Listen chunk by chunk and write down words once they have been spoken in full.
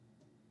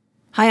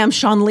Hi, I'm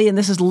Sean Lee, and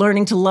this is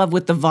Learning to Love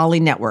with the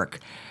Volley Network.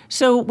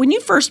 So when you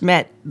first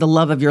met the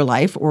love of your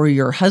life, or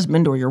your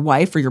husband, or your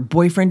wife, or your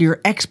boyfriend, or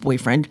your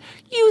ex-boyfriend,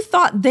 you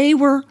thought they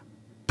were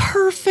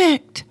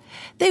perfect.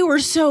 They were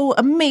so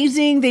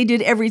amazing. They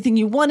did everything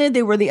you wanted.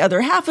 They were the other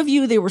half of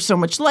you. They were so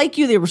much like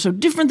you. They were so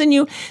different than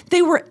you.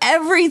 They were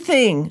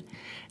everything.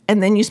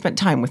 And then you spent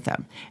time with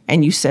them,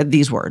 and you said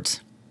these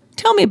words: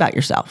 "Tell me about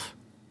yourself."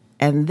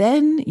 And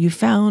then you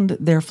found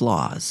their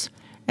flaws.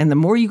 And the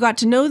more you got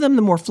to know them,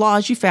 the more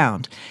flaws you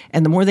found.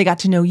 And the more they got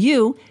to know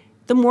you,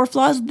 the more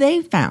flaws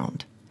they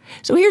found.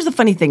 So here's the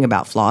funny thing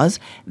about flaws.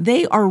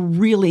 They are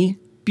really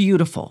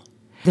beautiful.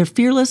 They're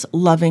fearless,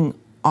 loving,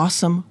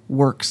 awesome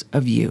works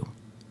of you.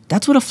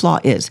 That's what a flaw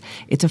is.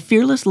 It's a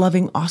fearless,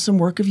 loving, awesome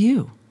work of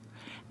you.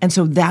 And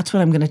so that's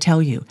what I'm going to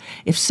tell you.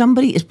 If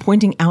somebody is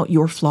pointing out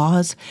your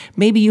flaws,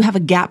 maybe you have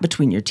a gap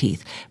between your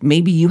teeth.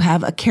 Maybe you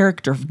have a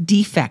character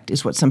defect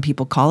is what some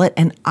people call it.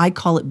 And I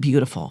call it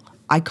beautiful.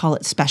 I call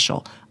it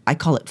special. I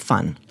call it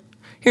fun.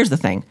 Here's the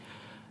thing.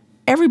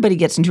 Everybody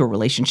gets into a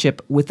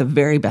relationship with the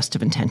very best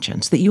of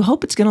intentions, that you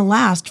hope it's going to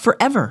last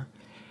forever.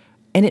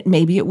 And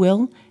maybe it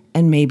will,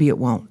 and maybe it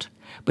won't.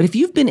 But if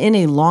you've been in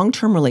a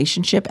long-term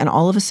relationship and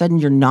all of a sudden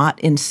you're not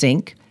in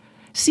sync,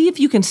 see if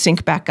you can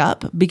sync back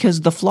up,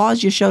 because the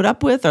flaws you showed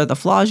up with are the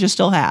flaws you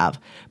still have.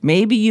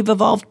 Maybe you've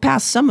evolved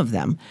past some of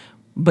them,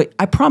 but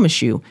I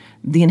promise you,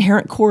 the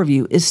inherent core of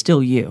you is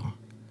still you.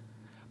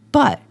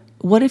 But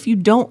what if you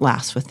don't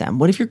last with them?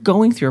 What if you're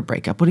going through a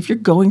breakup? What if you're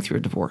going through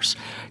a divorce?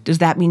 Does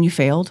that mean you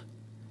failed?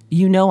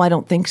 I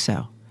don't think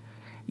so.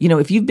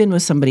 If you've been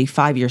with somebody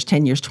 5 years,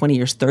 10 years, 20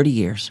 years, 30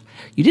 years,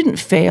 you didn't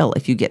fail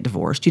if you get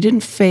divorced. You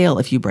didn't fail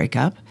if you break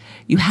up.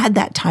 You had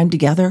that time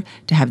together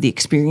to have the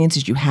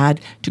experiences you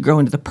had to grow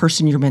into the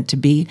person you're meant to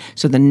be.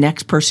 So the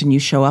next person you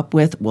show up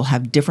with will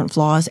have different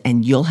flaws,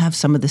 and you'll have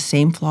some of the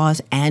same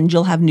flaws, and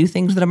you'll have new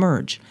things that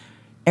emerge.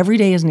 Every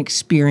day is an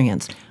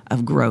experience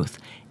of growth.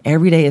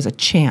 Every day is a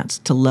chance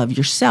to love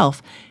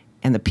yourself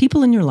and the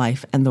people in your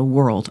life and the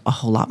world a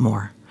whole lot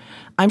more.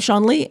 I'm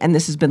Sean Lee, and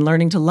this has been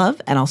Learning to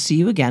Love, and I'll see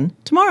you again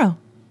tomorrow.